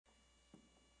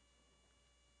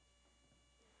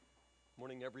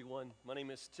Morning, everyone. My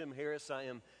name is Tim Harris. I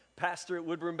am pastor at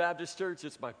Woodburn Baptist Church.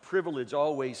 It's my privilege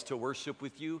always to worship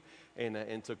with you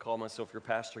and to call myself your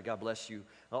pastor. God bless you.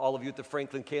 All of you at the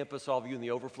Franklin campus, all of you in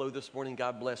the overflow this morning,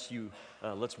 God bless you.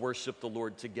 Let's worship the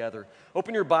Lord together.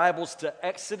 Open your Bibles to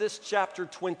Exodus chapter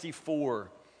 24.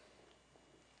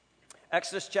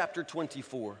 Exodus chapter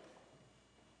 24.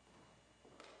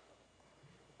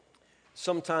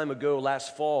 Some time ago,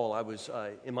 last fall, I was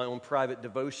in my own private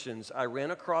devotions. I ran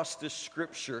across this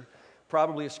scripture,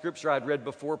 probably a scripture I'd read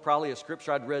before, probably a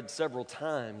scripture I'd read several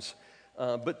times.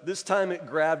 But this time it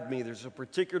grabbed me. There's a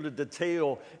particular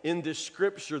detail in this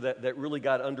scripture that really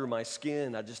got under my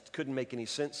skin. I just couldn't make any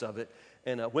sense of it.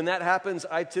 And when that happens,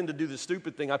 I tend to do the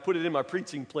stupid thing. I put it in my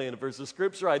preaching plan. If there's a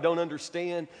scripture I don't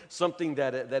understand, something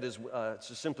that is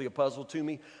just simply a puzzle to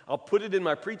me, I'll put it in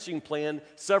my preaching plan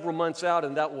several months out,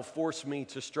 and that will force me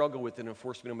to struggle with it and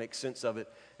force me to make sense of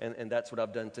it. And that's what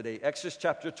I've done today. Exodus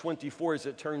chapter 24, as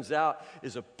it turns out,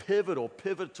 is a pivotal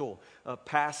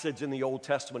passage in the Old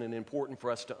Testament and important for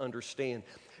us to understand.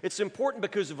 It's important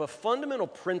because of a fundamental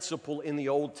principle in the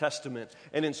Old Testament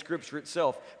and in Scripture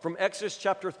itself. From Exodus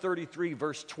chapter 33,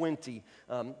 verse 20,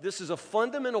 this is a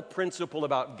fundamental principle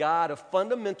about God, a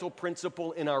fundamental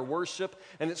principle in our worship,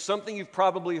 and it's something you've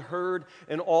probably heard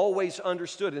and always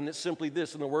understood, and it's simply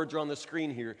this, and the words are on the screen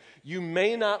here. You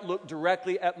may not look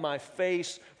directly at my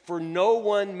face, for no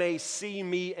one may see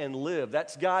me and live.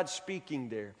 That's God speaking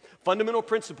there. Fundamental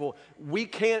principle, we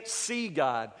can't see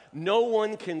God. No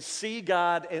one can see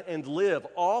God and live.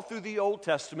 All through the Old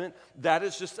Testament, that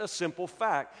is just a simple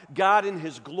fact. God in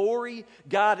His glory,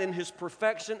 God in His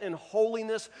perfection and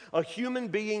holiness, a human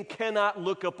being cannot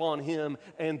look upon Him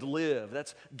and live.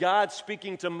 That's God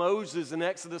speaking to Moses in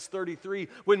Exodus 33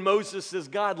 when Moses says,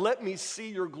 God, let me see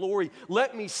your glory.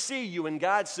 Let me see you. And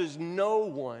God says, no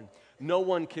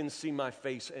one can see my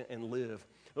face and live.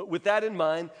 With that in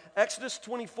mind, Exodus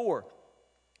 24,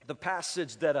 the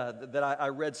passage that I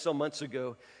read some months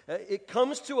ago, it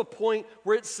comes to a point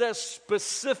where it says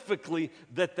specifically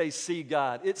that they see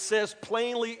God. It says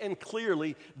plainly and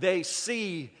clearly they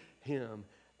see Him,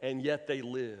 and yet they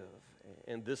live.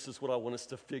 And this is what I want us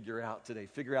to figure out today.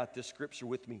 Figure out this scripture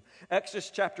with me.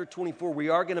 Exodus chapter 24, we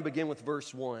are going to begin with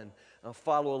verse 1.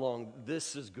 Follow along.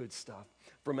 This is good stuff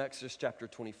from Exodus chapter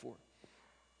 24.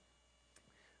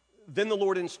 Then the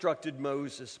Lord instructed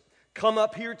Moses, come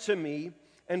up here to me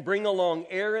and bring along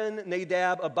Aaron,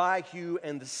 Nadab, Abihu,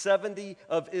 and the 70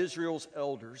 of Israel's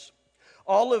elders.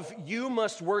 All of you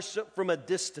must worship from a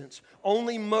distance.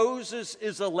 Only Moses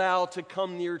is allowed to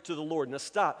come near to the Lord. Now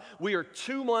stop. We are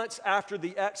 2 months after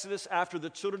the Exodus, after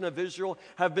the children of Israel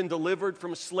have been delivered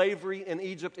from slavery in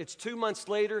Egypt. It's 2 months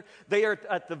later. They are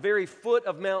at the very foot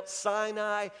of Mount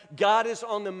Sinai. God is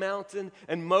on the mountain,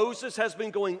 and Moses has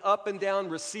been going up and down,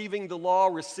 receiving the law,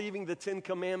 receiving the 10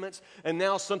 Commandments, and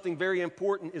now something very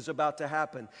important is about to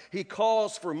happen. He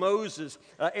calls for Moses,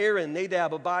 Aaron,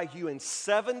 Nadab, Abihu, and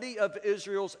 70 of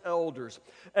Israel's elders.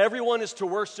 Everyone is to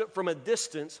worship from a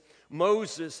distance.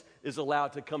 Moses is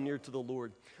allowed to come near to the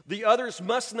Lord. The others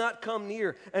must not come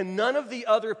near, and none of the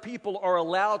other people are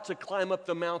allowed to climb up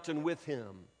the mountain with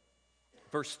him.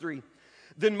 Verse 3.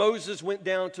 Then Moses went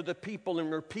down to the people and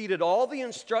repeated all the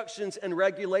instructions and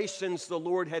regulations the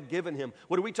Lord had given him.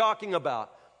 What are we talking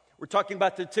about? We're talking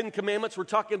about the 10 Commandments. We're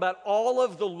talking about all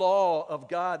of the law of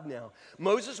God now.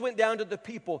 Moses went down to the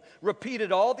people,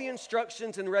 repeated all the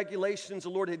instructions and regulations the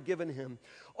Lord had given him.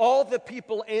 All the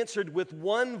people answered with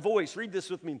one voice. Read this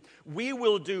with me. We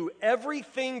will do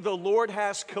everything the Lord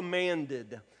has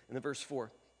commanded. And then verse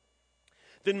 4.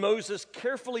 Then Moses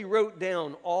carefully wrote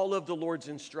down all of the Lord's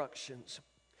instructions.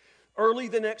 Early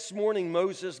the next morning,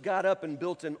 Moses got up and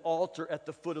built an altar at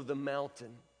the foot of the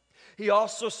mountain. He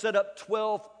also set up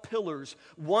 12 pillars,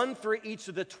 one for each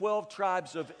of the 12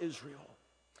 tribes of Israel.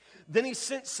 Then he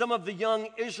sent some of the young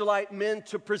Israelite men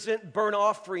to present burnt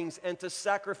offerings and to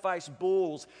sacrifice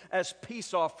bulls as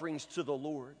peace offerings to the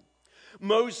Lord.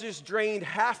 Moses drained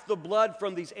half the blood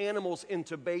from these animals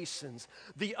into basins.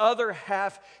 The other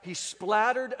half he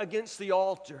splattered against the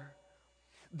altar.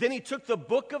 Then he took the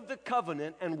book of the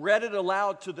covenant and read it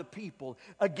aloud to the people.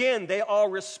 Again, they all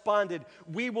responded,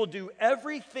 we will do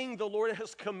everything the Lord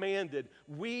has commanded.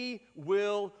 We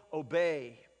will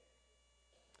obey.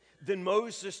 Then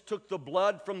Moses took the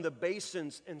blood from the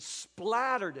basins and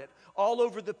splattered it all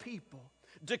over the people,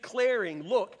 declaring,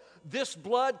 look, this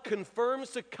blood confirms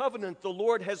the covenant the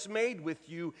Lord has made with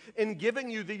you in giving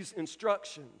you these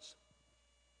instructions.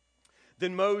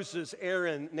 Then Moses,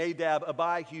 Aaron, Nadab,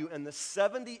 Abihu, and the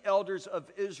 70 elders of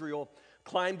Israel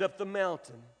climbed up the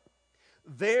mountain.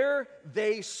 There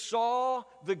they saw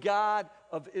the God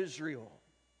of Israel.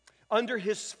 Under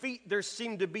his feet there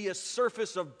seemed to be a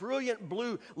surface of brilliant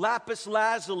blue lapis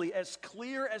lazuli, as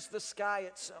clear as the sky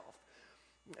itself.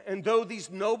 And though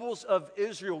these nobles of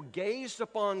Israel gazed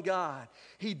upon God,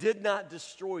 he did not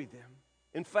destroy them.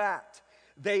 In fact,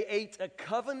 they ate a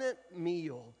covenant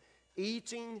meal,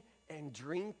 eating and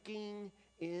drinking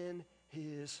in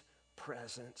his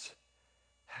presence.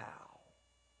 How?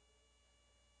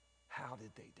 How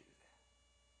did they do that?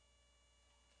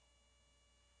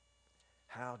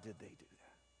 How did they do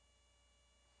that?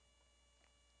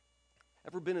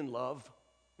 Ever been in love?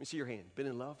 Let me see your hand. Been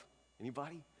in love?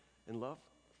 Anybody in love?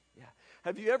 Yeah.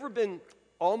 Have you ever been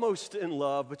almost in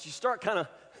love, but you start kind of,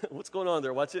 what's going on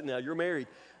there? Watch it now. You're married.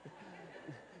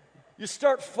 You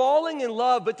start falling in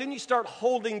love, but then you start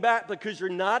holding back because you're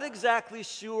not exactly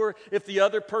sure if the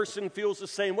other person feels the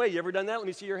same way. You ever done that? Let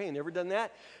me see your hand. You ever done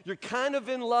that? You're kind of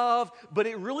in love, but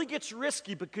it really gets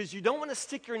risky because you don't want to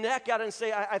stick your neck out and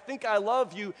say, I think I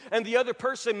love you, and the other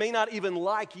person may not even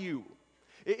like you.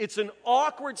 It's an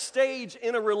awkward stage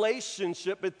in a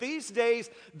relationship, but these days,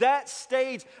 that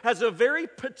stage has a very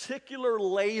particular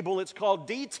label. It's called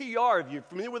DTR. Are you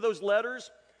familiar with those letters?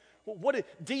 What do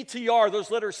DTR,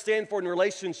 those letters stand for in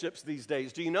relationships these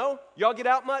days? Do you know? Y'all get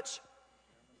out much?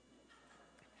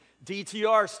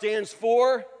 DTR stands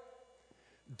for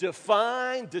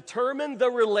determine the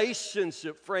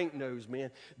relationship. Frank knows,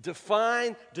 man.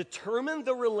 Determine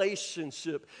the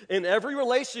relationship. In every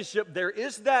relationship, there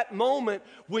is that moment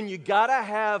when you gotta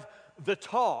have the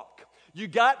talk. You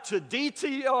got to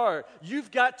DTR.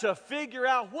 You've got to figure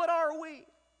out, what are we?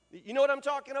 You know what I'm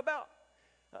talking about?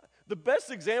 The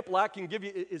best example I can give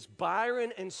you is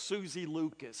Byron and Susie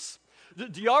Lucas.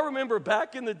 Do y'all remember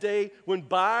back in the day when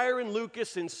Byron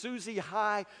Lucas and Susie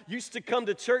High used to come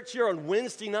to church here on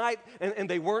Wednesday night and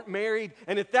they weren't married?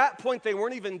 And at that point, they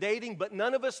weren't even dating, but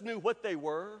none of us knew what they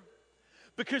were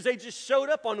because they just showed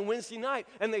up on Wednesday night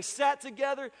and they sat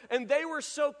together and they were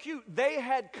so cute. They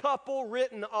had couple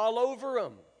written all over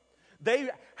them.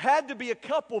 They had to be a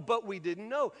couple, but we didn't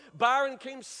know. Byron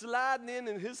came sliding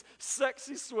in his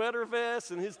sexy sweater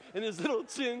vest and his little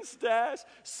chin stash.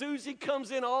 Susie comes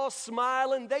in all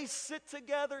smiling. They sit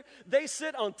together. They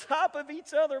sit on top of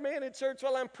each other, man, in church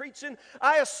while I'm preaching.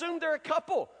 I assumed they're a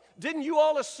couple. Didn't you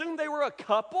all assume they were a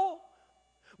couple?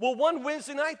 Well, one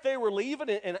Wednesday night they were leaving,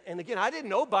 and again, I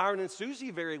didn't know Byron and Susie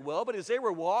very well, but as they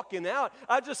were walking out,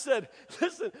 I just said,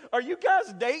 listen, are you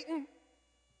guys dating?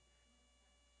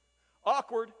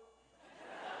 Awkward.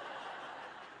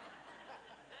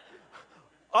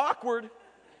 Awkward.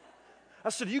 I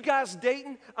said, you guys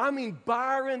dating? I mean,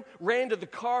 Byron ran to the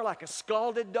car like a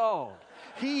scalded dog.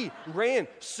 He ran.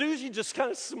 Susie just kind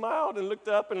of smiled and looked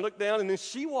up and looked down, and then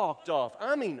she walked off.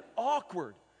 I mean,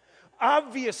 awkward.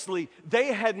 Obviously, they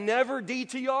had never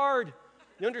DTR'd.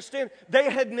 You understand? They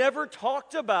had never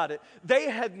talked about it. They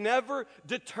had never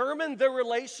determined their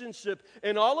relationship.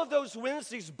 And all of those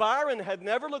Wednesdays, Byron had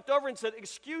never looked over and said,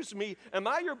 excuse me, am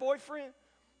I your boyfriend?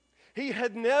 He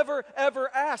had never, ever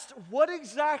asked, what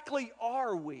exactly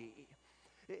are we?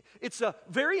 It's a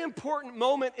very important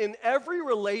moment in every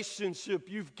relationship.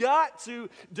 You've got to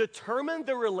determine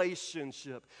the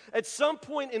relationship. At some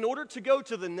point, in order to go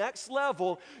to the next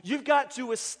level, you've got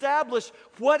to establish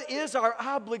what is our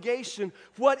obligation,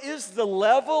 what is the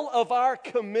level of our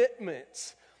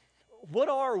commitment. What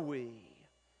are we?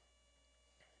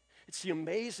 It's the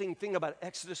amazing thing about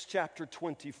Exodus chapter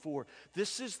 24.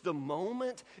 This is the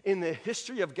moment in the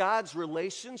history of God's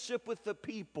relationship with the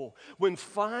people when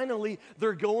finally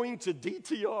they're going to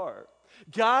DTR.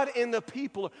 God and the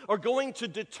people are going to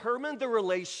determine the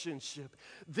relationship.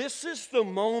 This is the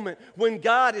moment when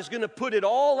God is going to put it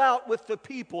all out with the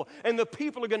people, and the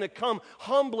people are going to come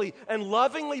humbly and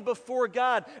lovingly before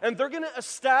God, and they're going to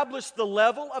establish the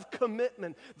level of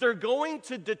commitment. They're going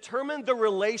to determine the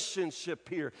relationship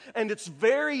here, and it's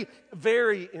very,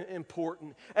 very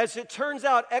important. As it turns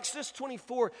out, Exodus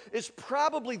 24 is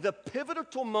probably the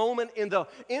pivotal moment in the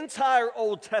entire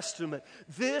Old Testament.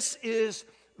 This is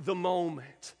the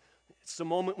moment. It's the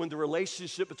moment when the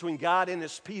relationship between God and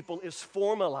His people is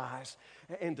formalized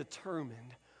and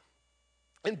determined.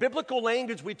 In biblical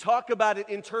language, we talk about it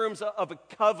in terms of a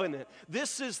covenant.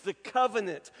 This is the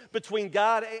covenant between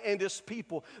God and His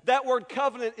people. That word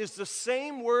covenant is the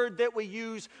same word that we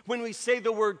use when we say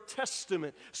the word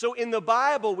testament. So in the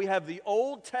Bible, we have the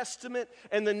Old Testament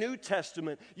and the New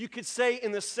Testament. You could say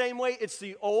in the same way, it's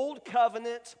the Old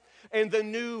Covenant and the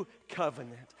New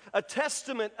Covenant. A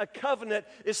testament, a covenant,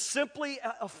 is simply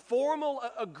a formal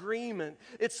agreement.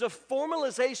 It's a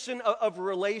formalization of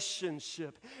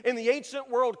relationship. In the ancient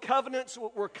world, covenants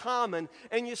were common,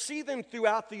 and you see them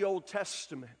throughout the Old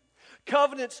Testament.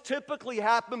 Covenants typically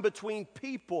happen between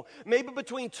people, maybe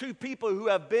between two people who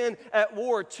have been at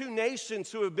war, two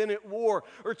nations who have been at war,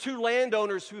 or two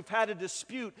landowners who've had a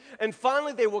dispute. And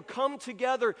finally, they will come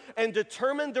together and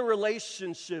determine the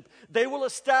relationship. They will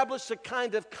establish a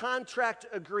kind of contract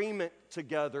agreement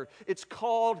together. It's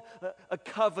called a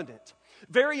covenant.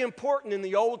 Very important in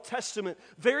the Old Testament,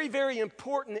 very, very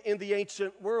important in the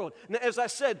ancient world. Now, as I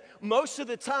said, most of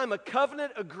the time a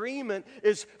covenant agreement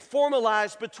is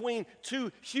formalized between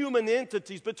two human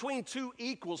entities, between two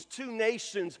equals, two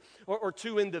nations, or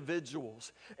two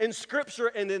individuals. In Scripture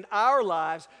and in our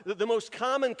lives, the most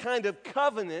common kind of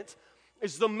covenant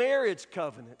is the marriage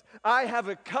covenant. I have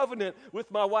a covenant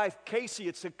with my wife, Casey.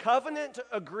 It's a covenant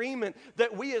agreement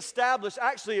that we established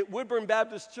actually at Woodburn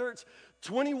Baptist Church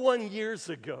 21 years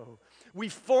ago. We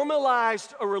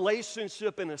formalized a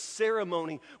relationship in a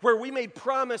ceremony where we made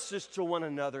promises to one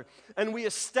another and we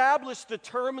established the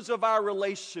terms of our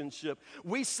relationship.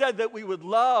 We said that we would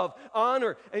love,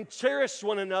 honor, and cherish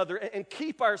one another and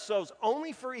keep ourselves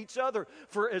only for each other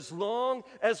for as long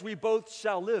as we both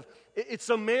shall live. It's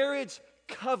a marriage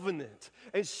covenant,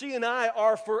 and she and I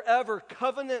are forever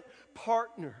covenant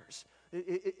partners.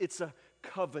 It's a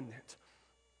covenant.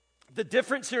 The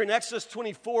difference here in Exodus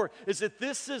 24 is that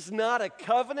this is not a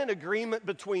covenant agreement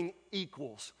between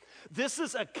equals. This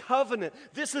is a covenant.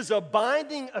 This is a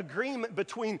binding agreement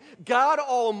between God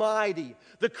Almighty,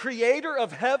 the creator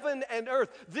of heaven and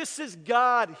earth. This is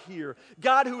God here.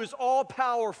 God who is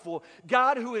all-powerful.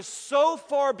 God who is so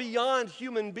far beyond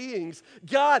human beings.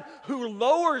 God who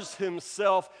lowers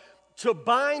himself to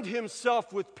bind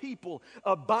himself with people.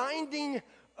 A binding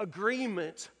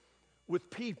agreement with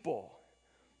people.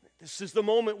 This is the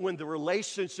moment when the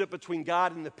relationship between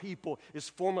God and the people is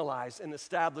formalized and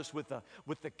established with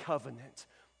the covenant.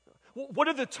 What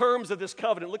are the terms of this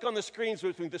covenant? Look on the screens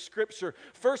with me, the scripture.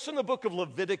 First in the book of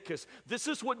Leviticus, this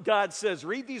is what God says.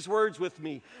 Read these words with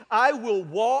me. I will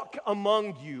walk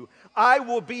among you. I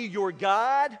will be your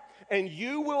God, and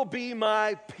you will be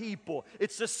my people.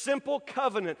 It's a simple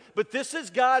covenant, but this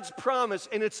is God's promise,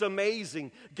 and it's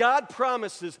amazing. God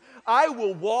promises, I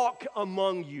will walk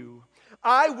among you.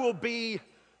 I will be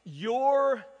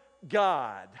your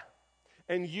God,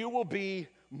 and you will be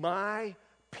my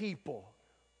people.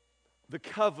 The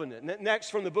covenant.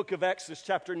 Next from the book of Exodus,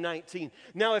 chapter 19.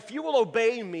 Now, if you will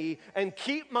obey me and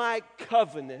keep my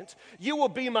covenant, you will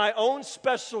be my own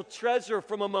special treasure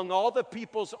from among all the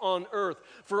peoples on earth,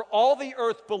 for all the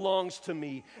earth belongs to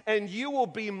me, and you will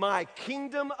be my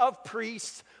kingdom of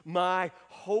priests, my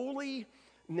holy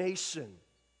nation.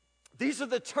 These are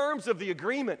the terms of the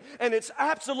agreement, and it's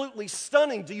absolutely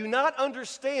stunning. Do you not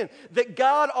understand that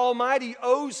God Almighty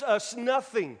owes us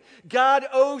nothing? God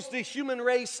owes the human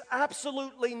race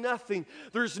absolutely nothing.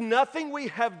 There's nothing we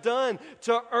have done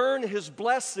to earn His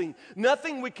blessing,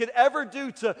 nothing we could ever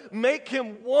do to make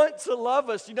Him want to love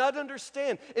us. Do you not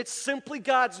understand? It's simply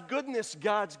God's goodness,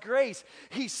 God's grace.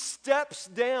 He steps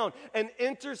down and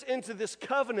enters into this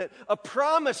covenant, a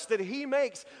promise that He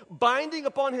makes, binding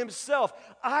upon Himself.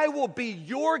 I will be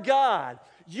your God,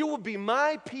 you will be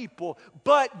my people,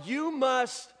 but you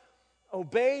must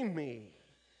obey me.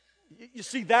 You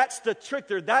see, that's the trick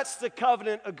there. That's the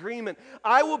covenant agreement.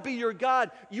 I will be your God,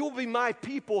 you will be my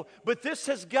people, but this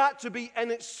has got to be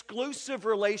an exclusive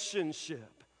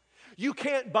relationship. You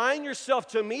can't bind yourself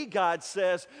to me, God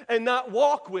says, and not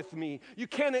walk with me. You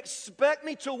can't expect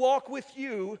me to walk with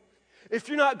you if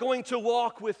you're not going to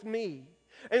walk with me.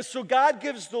 And so God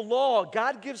gives the law,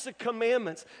 God gives the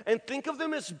commandments, and think of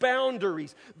them as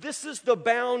boundaries. This is the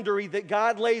boundary that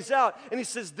God lays out. And He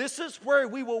says, this is where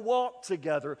we will walk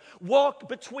together. Walk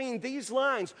between these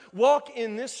lines. Walk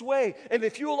in this way. And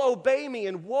if you will obey me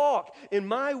and walk in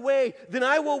my way, then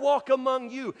I will walk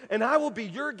among you, and I will be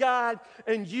your God,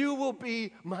 and you will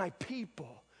be my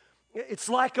people. It's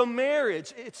like a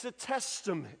marriage. It's a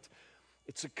testament.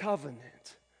 It's a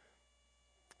covenant.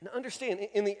 Now understand,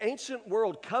 in the ancient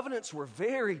world, covenants were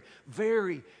very,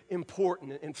 very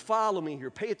important. And follow me here.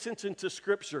 Pay attention to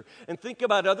Scripture and think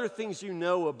about other things you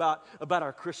know about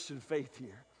our Christian faith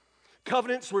here.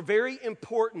 Covenants were very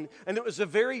important, and it was a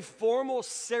very formal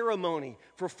ceremony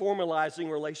for formalizing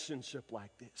a relationship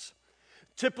like this.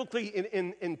 Typically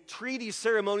in treaty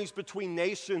ceremonies between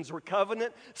nations or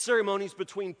covenant ceremonies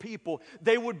between people,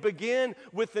 they would begin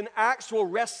with an actual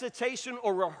recitation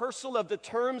or rehearsal of the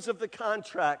terms of the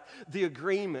contract, the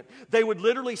agreement. They would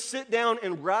literally sit down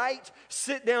and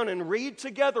read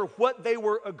together what they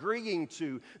were agreeing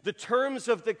to, the terms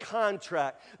of the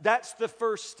contract. That's the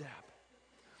first step.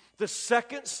 The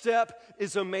second step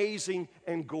is amazing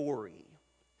and gory.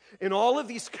 In all of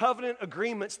these covenant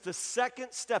agreements, the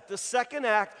second step, the second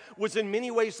act was in many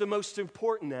ways the most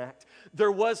important act.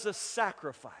 There was a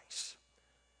sacrifice.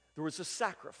 There was a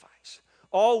sacrifice.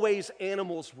 Always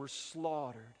animals were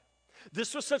slaughtered.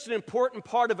 This was such an important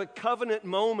part of a covenant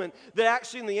moment that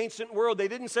actually in the ancient world, they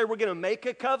didn't say we're going to make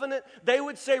a covenant. They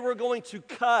would say we're going to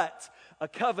cut a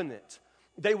covenant.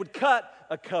 They would cut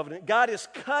a covenant. God is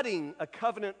cutting a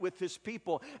covenant with his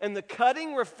people. And the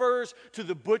cutting refers to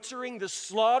the butchering, the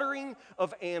slaughtering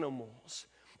of animals.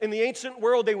 In the ancient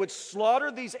world, they would slaughter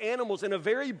these animals in a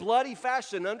very bloody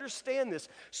fashion. Understand this.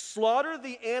 Slaughter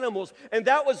the animals. And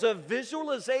that was a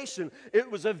visualization.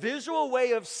 It was a visual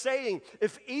way of saying,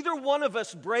 if either one of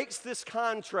us breaks this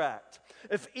contract,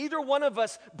 if either one of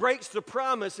us breaks the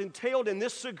promise entailed in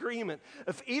this agreement,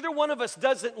 if either one of us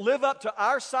doesn't live up to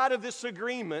our side of this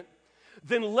agreement,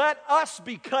 then let us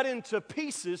be cut into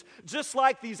pieces just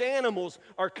like these animals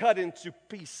are cut into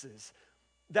pieces.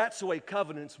 That's the way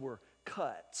covenants were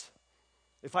cut.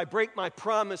 If I break my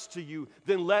promise to you,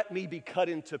 then let me be cut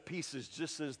into pieces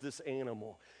just as this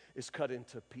animal is cut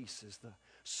into pieces. The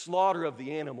slaughter of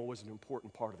the animal was an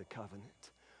important part of the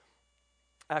covenant.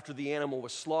 After the animal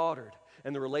was slaughtered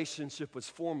and the relationship was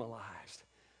formalized,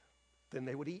 then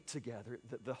they would eat together.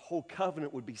 The whole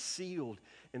covenant would be sealed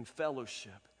in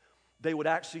fellowship. They would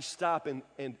actually stop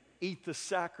and eat the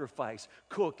sacrifice,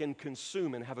 cook and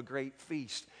consume and have a great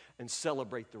feast and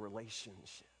celebrate the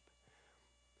relationship.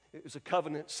 It was a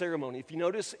covenant ceremony. If you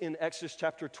notice in Exodus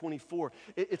chapter 24,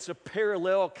 it's a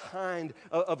parallel kind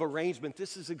of arrangement.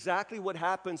 This is exactly what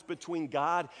happens between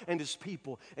God and his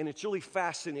people. And it's really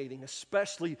fascinating,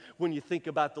 especially when you think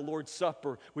about the Lord's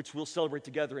Supper, which we'll celebrate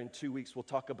together in 2 weeks. We'll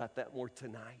talk about that more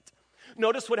tonight.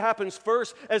 Notice what happens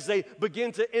first as they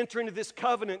begin to enter into this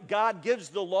covenant. God gives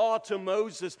the law to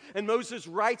Moses, and Moses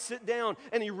writes it down,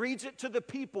 and he reads it to the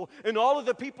people. And all of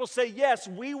the people say, yes,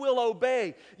 we will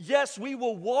obey. Yes, we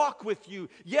will walk with you.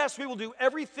 Yes, we will do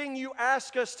everything you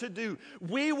ask us to do.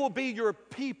 We will be your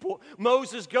people.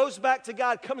 Moses goes back to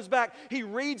God, comes back. He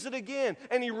reads it again,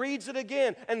 and he reads it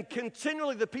again. And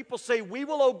continually the people say, we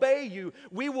will obey you.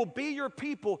 We will be your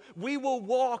people. We will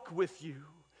walk with you.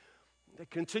 They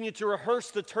continue to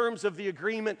rehearse the terms of the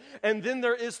agreement, and then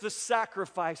there is the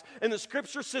sacrifice. And the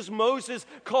scripture says Moses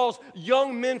calls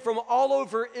young men from all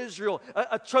over Israel,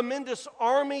 a tremendous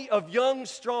army of young,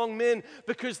 strong men,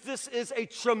 because this is a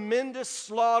tremendous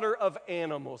slaughter of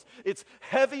animals. It's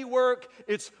heavy work,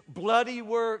 it's bloody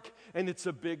work, and it's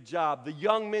a big job. The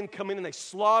young men come in and they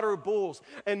slaughter bulls.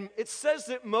 And it says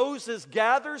that Moses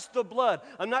gathers the blood.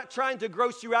 I'm not trying to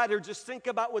gross you out here, just think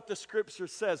about what the scripture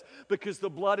says, because the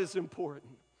blood is important.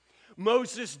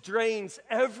 Moses drains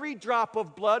every drop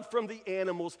of blood from the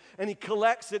animals and he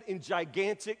collects it in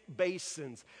gigantic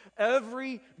basins.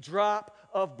 Every drop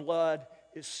of blood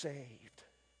is saved.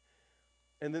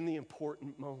 And then the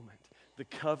important moment, the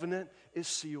covenant is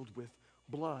sealed with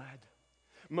blood.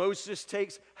 Moses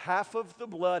takes half of the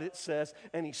blood, it says,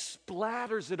 and he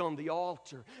splatters it on the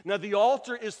altar. Now, the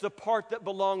altar is the part that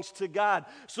belongs to God.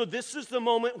 So this is the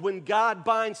moment when God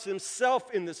binds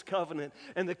himself in this covenant.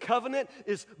 And the covenant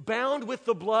is bound with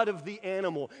the blood of the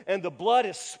animal. And the blood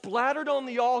is splattered on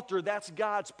the altar. That's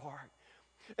God's part.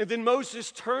 And then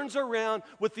Moses turns around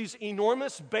with these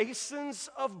enormous basins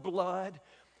of blood,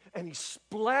 and he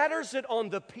splatters it on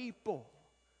the people.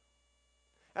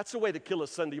 That's the way to kill a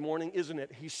Sunday morning, isn't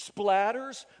it? He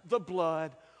splatters the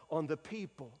blood on the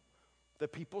people. The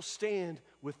people stand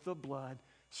with the blood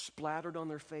splattered on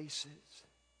their faces.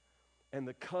 And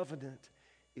the covenant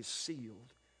is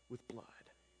sealed with blood.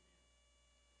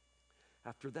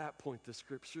 After that point, the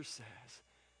scripture says,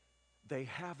 they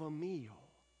have a meal.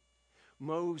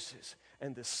 Moses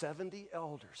and the 70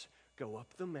 elders go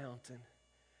up the mountain.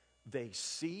 They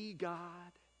see God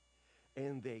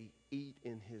and they eat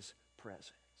in his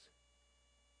presence.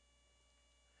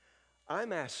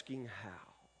 I'm asking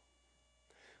how.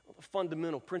 Well, the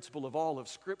fundamental principle of all of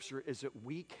Scripture is that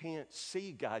we can't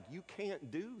see God. You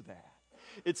can't do that.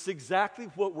 It's exactly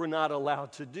what we're not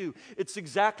allowed to do. It's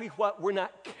exactly what we're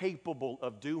not capable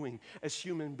of doing as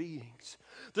human beings.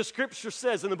 The Scripture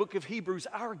says in the book of Hebrews,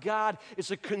 our God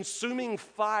is a consuming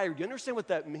fire. Do you understand what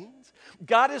that means?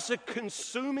 God is a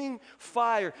consuming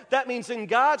fire. That means in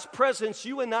God's presence,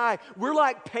 you and I, we're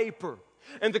like paper.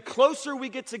 And the closer we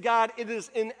get to God, it is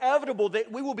inevitable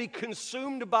that we will be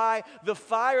consumed by the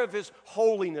fire of His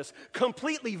holiness,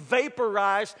 completely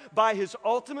vaporized by His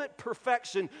ultimate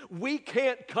perfection. We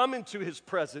can't come into His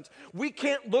presence. We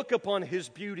can't look upon His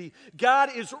beauty.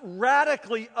 God is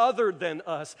radically other than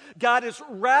us. God is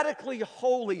radically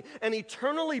holy and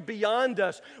eternally beyond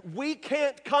us. We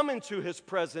can't come into His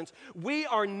presence. We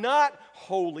are not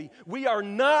holy. We are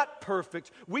not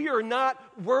perfect. We are not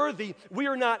worthy. We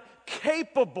are not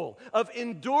capable of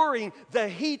enduring the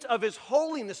heat of His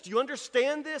holiness. Do you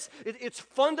understand this? It's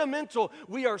fundamental.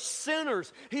 We are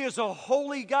sinners. He is a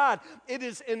holy God. It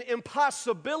is an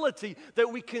impossibility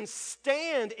that we can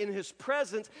stand in His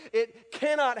presence. It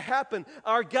cannot happen.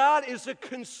 Our God is a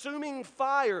consuming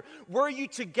fire. Were you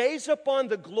to gaze upon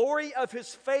the glory of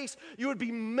His face, you would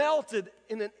be melted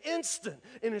in an instant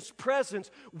in His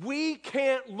presence. We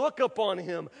can't look upon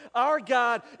Him. Our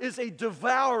God is a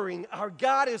devouring, our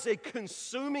God is a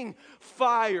consuming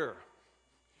fire.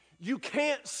 You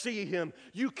can't see Him.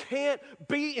 You can't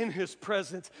be in His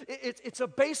presence. It's a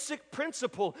basic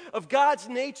principle of God's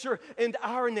nature and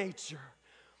our nature.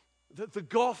 The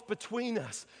gulf between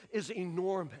us is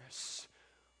enormous.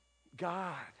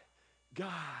 God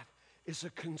is a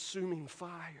consuming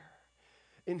fire.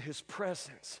 In His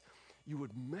presence, you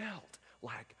would melt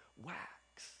like wax.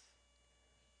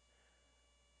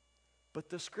 But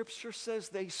the Scripture says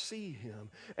they see Him.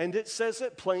 And it says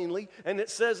it plainly, and it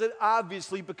says it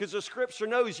obviously, because the Scripture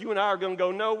knows you and I are going to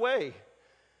go, no way.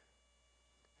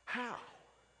 How?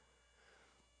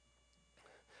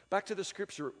 Back to the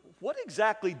Scripture. What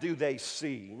exactly do they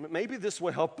see? Maybe this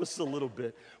will help us a little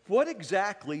bit. What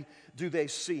exactly do they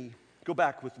see? Go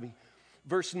back with me.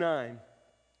 Verse 9.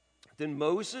 Then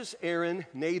Moses, Aaron,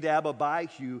 Nadab,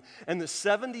 Abihu, and the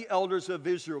 70 elders of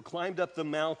Israel climbed up the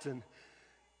mountain.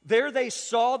 There they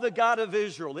saw the God of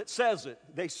Israel. It says it.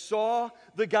 They saw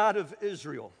the God of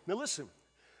Israel. Now listen,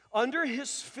 under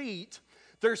His feet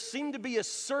there seemed to be a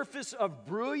surface of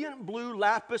brilliant blue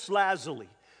lapis lazuli,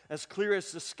 as clear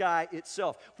as the sky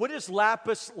itself. What is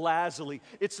lapis lazuli?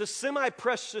 It's a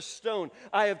semi-precious stone.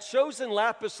 I have chosen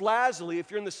lapis lazuli,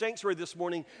 if you're in the sanctuary this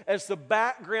morning, as the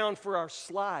background for our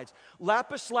slides.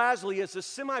 Lapis lazuli is a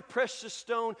semi-precious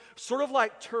stone, sort of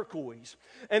like turquoise.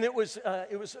 And it was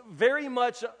very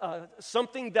much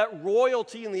something that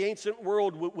royalty in the ancient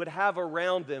world would have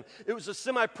around them. It was a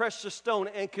semi-precious stone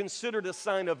and considered a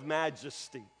sign of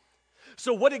majesty.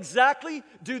 So what exactly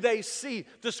do they see?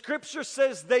 The Scripture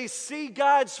says they see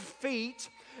God's feet,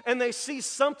 and they see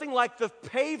something like the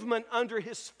pavement under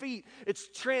His feet. It's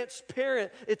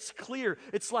transparent. It's clear.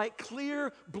 It's like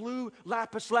clear blue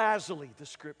lapis lazuli, the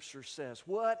Scripture says.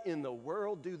 What in the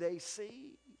world do they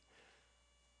see?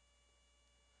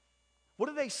 What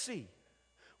do they see?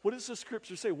 What does the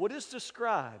Scripture say? What is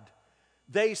described?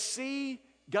 They see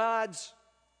God's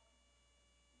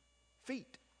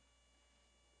feet.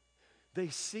 They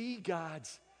see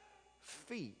God's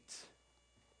feet.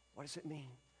 What does it mean?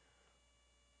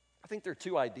 I think there are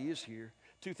two ideas here,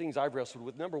 two things I've wrestled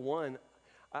with. Number one,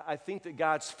 I think that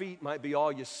God's feet might be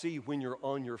all you see when you're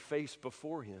on your face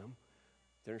before Him.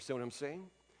 Do you understand what I'm saying?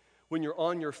 When you're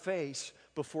on your face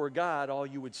before God, all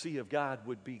you would see of God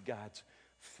would be God's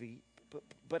feet.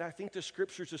 But I think the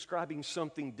Scripture's describing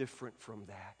something different from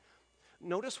that.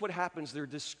 Notice what happens. They're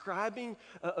describing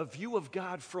a view of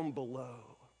God from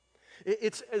below.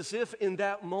 It's as if in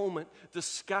that moment the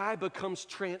sky becomes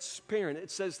transparent.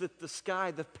 It says that the sky,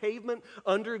 the pavement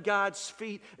under God's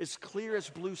feet is clear as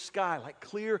blue sky, like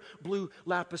clear blue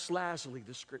lapis lazuli,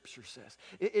 the Scripture says.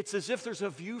 It's as if there's a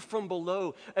view from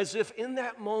below, as if in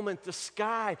that moment the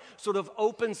sky sort of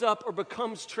opens up or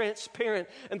becomes transparent,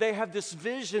 and they have this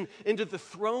vision into the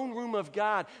throne room of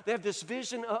God. They have this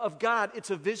vision of God.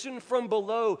 It's a vision from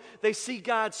below. They see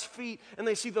God's feet, and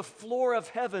they see the floor of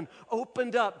heaven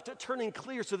opened up, turning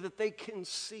clear so that they can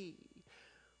see.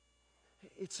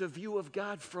 It's a view of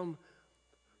God from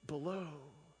below.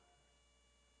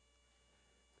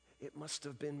 It must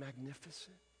have been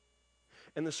magnificent.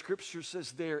 And the Scripture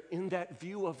says there, in that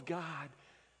view of God,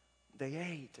 they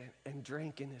ate and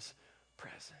drank in His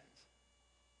presence.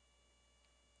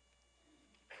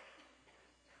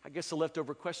 I guess the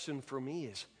leftover question for me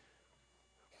is,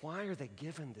 why are they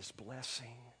given this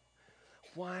blessing?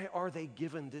 Why are they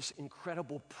given this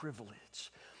incredible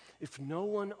privilege? If no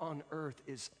one on earth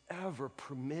is ever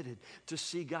permitted to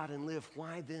see God and live,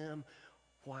 why them?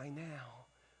 Why now?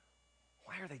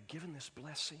 Why are they given this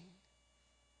blessing?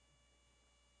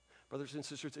 Brothers and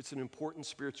sisters, it's an important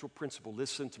spiritual principle.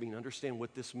 Listen to me and understand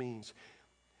what this means.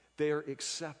 They are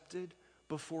accepted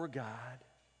before God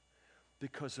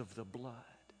because of the blood.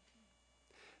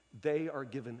 They are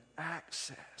given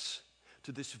access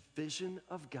to this vision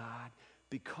of God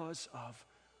because of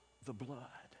the blood.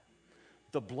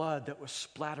 The blood that was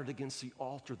splattered against the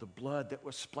altar, the blood that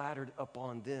was splattered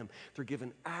upon them. They're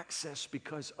given access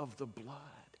because of the blood.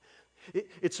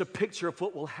 It's a picture of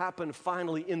what will happen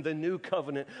finally in the new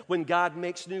covenant when God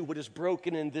makes new what is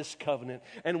broken in this covenant.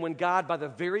 And when God, by the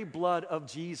very blood of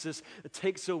Jesus,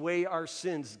 takes away our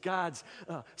sins, God's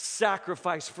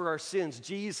sacrifice for our sins,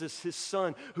 Jesus, his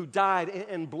son, who died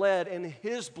and bled, and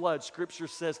his blood, Scripture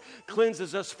says,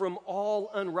 cleanses us from all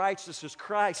unrighteousness.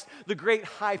 Christ, the great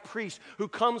high priest, who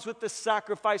comes with the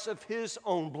sacrifice of his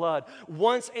own blood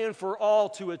once and for all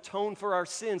to atone for our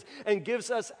sins and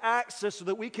gives us access so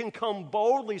that we can come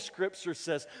boldly, Scripture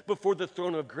says, before the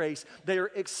throne of grace. They are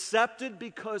accepted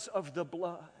because of the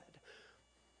blood.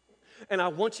 And I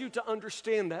want you to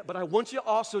understand that, but I want you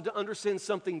also to understand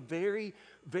something very,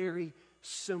 very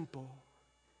simple.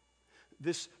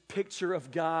 This picture of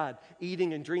God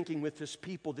eating and drinking with his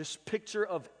people, this picture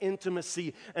of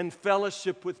intimacy and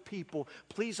fellowship with people,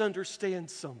 please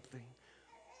understand something.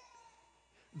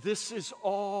 This is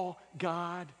all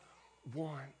God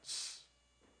wants.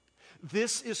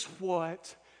 This is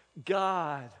what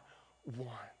God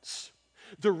wants.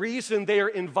 The reason they are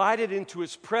invited into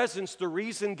his presence, the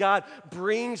reason God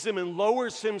brings them and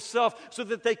lowers himself so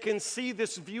that they can see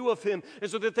this view of him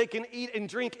and so that they can eat and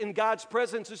drink in God's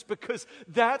presence is because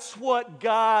that's what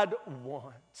God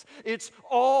wants. It's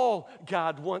all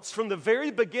God wants. From the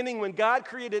very beginning, when God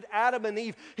created Adam and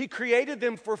Eve, he created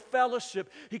them for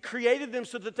fellowship. He created them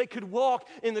so that they could walk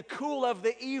in the cool of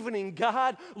the evening.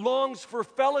 God longs for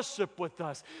fellowship with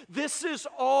us. This is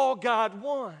all God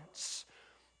wants.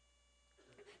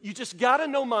 You just got to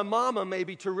know my mama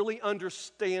maybe to really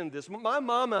understand this. My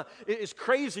mama is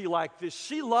crazy like this.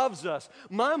 She loves us.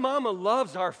 My mama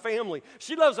loves our family.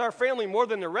 She loves our family more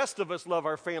than the rest of us love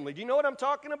our family. Do you know what I'm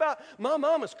talking about? My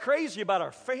mama's crazy about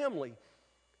our family.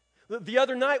 The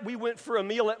other night we went for a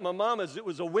meal at my mama's. It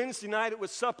was a Wednesday night. It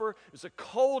was supper. It was a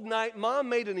cold night. Mom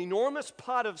made an enormous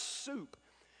pot of soup.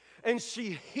 And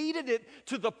she heated it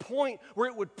to the point where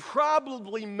it would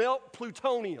probably melt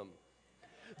plutonium.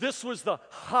 This was the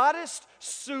hottest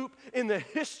soup in the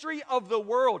history of the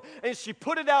world. And she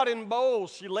put it out in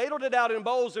bowls. She ladled it out in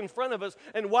bowls in front of us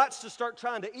and watched us start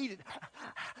trying to eat it.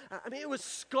 I mean, it was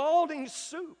scalding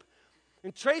soup.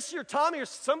 And Tracy or Tommy or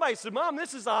somebody said, Mom,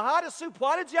 this is the hottest soup.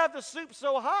 Why did you have the soup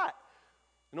so hot?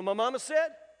 You know what my mama said?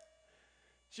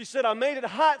 She said, I made it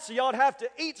hot so y'all'd have to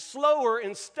eat slower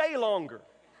and stay longer.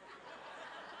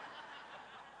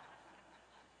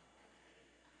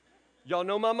 Y'all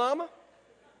know my mama?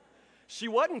 She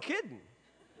wasn't kidding.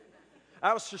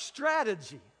 That was her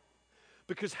strategy.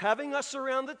 Because having us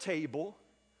around the table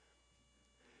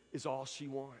is all she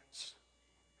wants.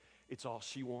 It's all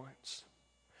she wants.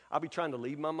 I'll be trying to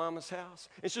leave my mama's house,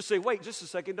 and she'll say, wait just a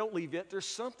second, don't leave yet. There's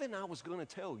something I was going to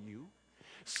tell you.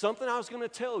 Something I was going to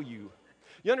tell you.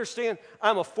 You understand,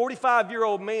 I'm a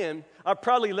 45-year-old man. I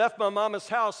probably left my mama's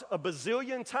house a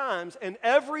bazillion times, and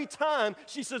every time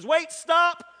she says, wait,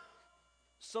 stop.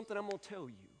 Something I'm going to tell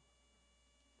you.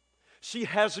 She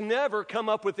has never come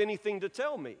up with anything to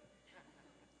tell me.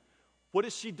 What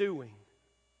is she doing?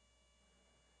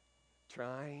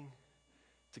 Trying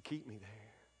to keep me there.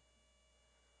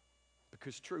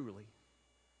 Because truly,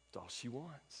 it's all she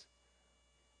wants.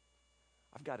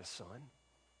 I've got a son.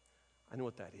 I know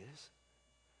what that is.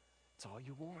 It's all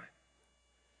you want.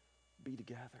 Be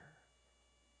together.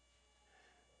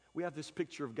 We have this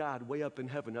picture of God way up in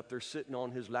heaven, up there sitting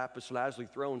on his lapis lazuli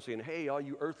throne saying, hey, all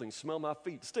you earthlings, smell my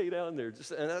feet, stay down there.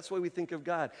 And that's the way we think of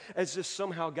God, as if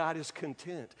somehow God is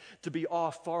content to be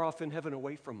far off in heaven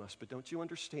away from us. But don't you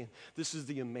understand? This is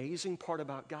the amazing part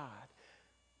about God.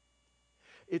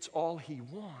 It's all he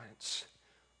wants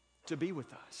to be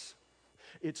with us.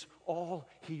 It's all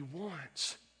he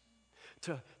wants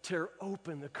to tear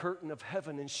open the curtain of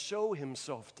heaven and show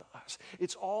himself to us.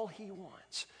 It's all he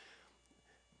wants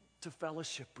to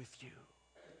fellowship with you.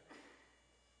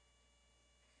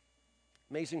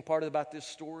 Amazing part about this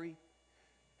story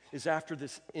is after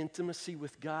this intimacy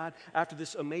with God, after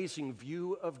this amazing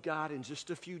view of God, in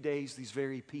just a few days, these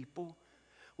very people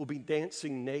will be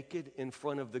dancing naked in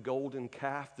front of the golden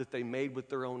calf that they made with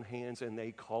their own hands, and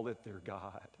they call it their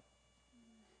God.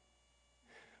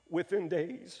 Within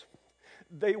days,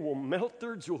 they will melt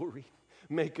their jewelry,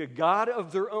 make a god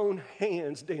of their own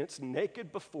hands, dance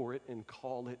naked before it, and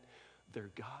call it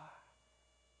their God.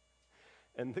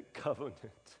 And the covenant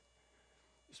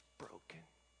is broken.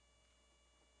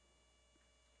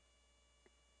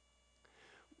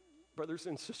 Brothers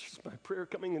and sisters, my prayer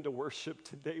coming into worship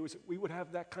today was that we would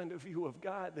have that kind of view of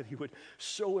God, that he would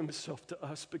show himself to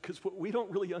us, because what we don't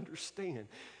really understand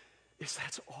is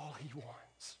that's all he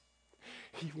wants.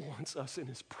 He wants us in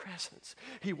his presence.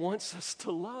 He wants us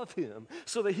to love him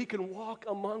so that he can walk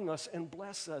among us and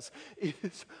bless us. It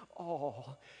is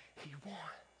all he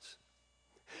wants.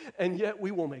 And yet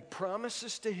we will make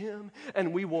promises to him,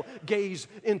 and we will gaze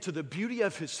into the beauty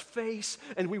of his face,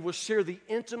 and we will share the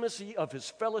intimacy of his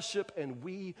fellowship, and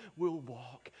we will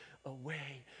walk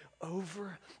away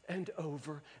over and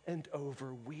over and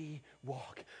over. We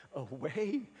walk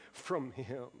away from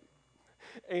him.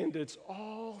 And it's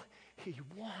all he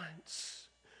wants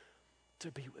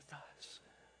to be with us.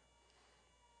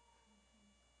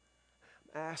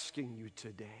 I'm asking you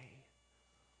today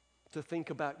to think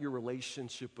about your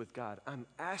relationship with God. I'm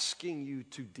asking you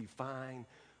to define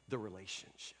the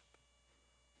relationship.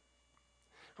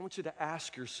 I want you to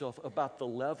ask yourself about the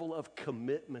level of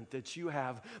commitment that you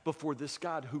have before this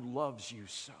God who loves you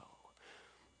so.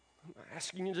 I'm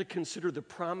asking you to consider the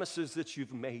promises that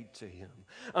you've made to him.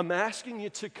 I'm asking you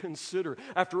to consider,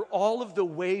 after all of the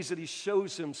ways that he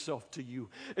shows himself to you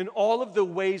and all of the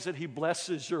ways that he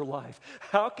blesses your life,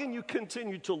 how can you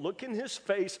continue to look in his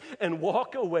face and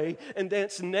walk away and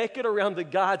dance naked around the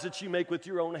gods that you make with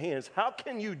your own hands? How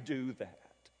can you do that?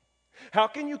 How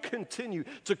can you continue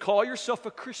to call yourself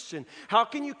a Christian? How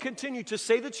can you continue to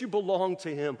say that you belong to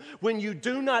him when you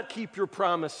do not keep your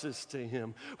promises to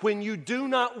him, when you do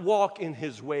not walk in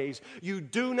his ways, you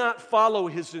do not follow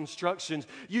his instructions,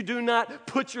 you do not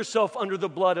put yourself under the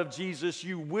blood of Jesus,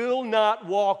 you will not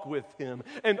walk with him,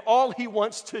 and all he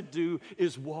wants to do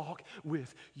is walk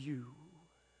with you?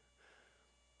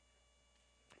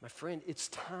 My friend, it's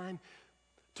time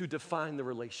to define the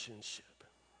relationship.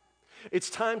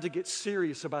 It's time to get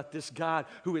serious about this God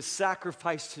who has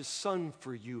sacrificed his son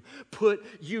for you, put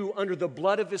you under the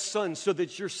blood of his son so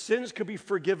that your sins could be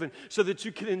forgiven, so that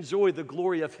you can enjoy the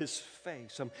glory of his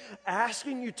face. I'm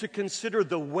asking you to consider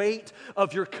the weight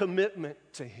of your commitment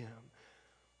to him,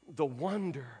 the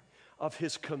wonder of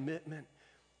his commitment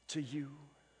to you.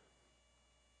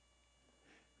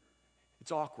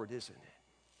 It's awkward, isn't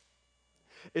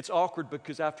it? It's awkward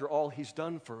because after all he's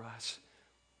done for us,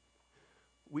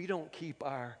 we don't keep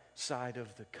our side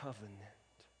of the covenant.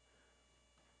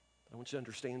 I want you to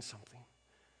understand something.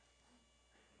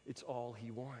 It's all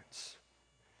he wants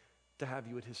to have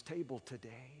you at his table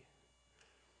today.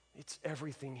 It's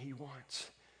everything he wants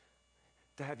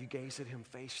to have you gaze at him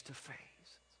face to face.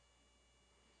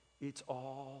 It's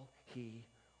all he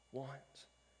wants.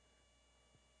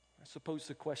 I suppose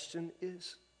the question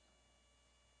is,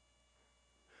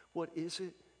 what is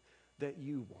it that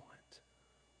you want?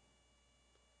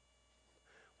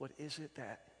 What is it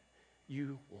that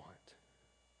you want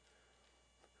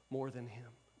more than him?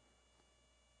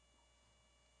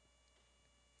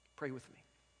 Pray with me.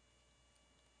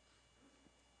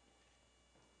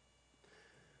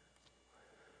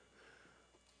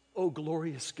 Oh,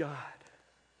 glorious God.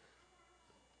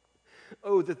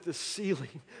 Oh, that the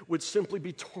ceiling would simply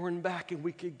be torn back and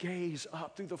we could gaze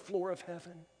up through the floor of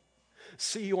heaven,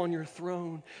 see you on your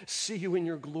throne, see you in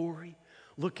your glory,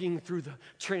 looking through the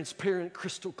transparent,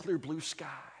 crystal clear blue sky,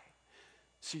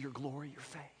 see your glory, your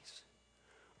face.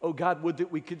 Oh God, would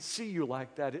that we could see you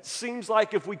like that. It seems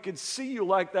like if we could see you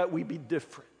like that, we'd be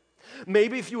different.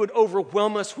 Maybe if you would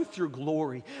overwhelm us with your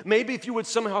glory. Maybe if you would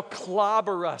somehow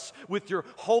clobber us with your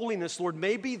holiness, Lord.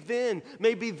 Maybe then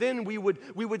we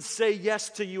would say yes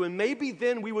to you. And maybe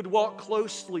then we would walk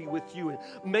closely with you. And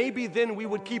maybe then we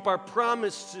would keep our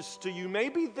promises to you.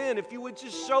 Maybe then if you would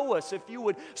just show us, if you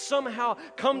would somehow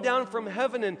come down from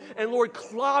heaven and Lord,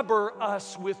 clobber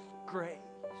us with grace.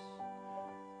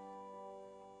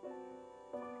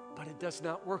 But it does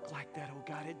not work like that, oh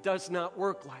God. It does not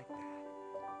work like that.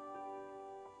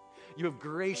 You have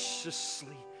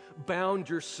graciously bound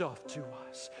yourself to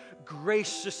us,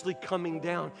 graciously coming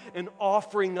down and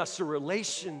offering us a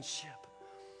relationship,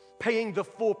 paying the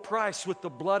full price with the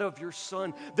blood of your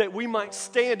Son, that we might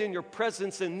stand in your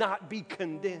presence and not be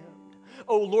condemned.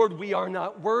 Oh Lord, we are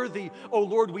not worthy. Oh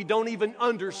Lord, we don't even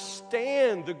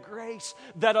understand the grace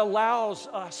that allows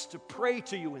us to pray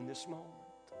to you in this moment.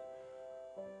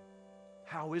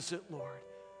 How is it, Lord,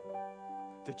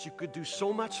 that you could do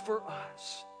so much for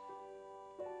us,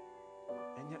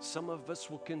 and yet some of us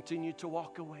will continue to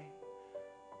walk away?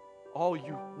 All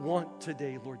you want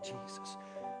today, Lord Jesus,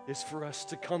 is for us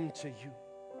to come to you.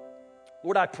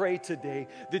 Lord, I pray today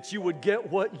that you would get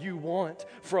what you want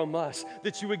from us,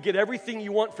 that you would get everything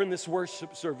you want from this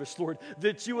worship service, Lord,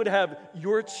 that you would have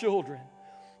your children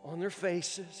on their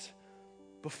faces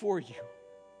before you,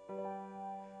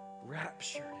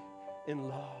 raptured in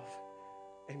love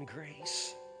and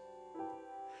grace.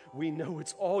 We know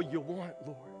it's all you want,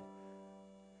 Lord.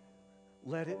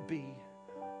 Let it be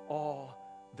all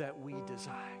that we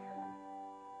desire.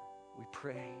 We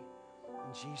pray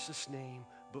in Jesus' name,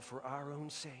 but for our own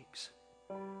sakes.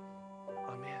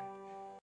 Amen.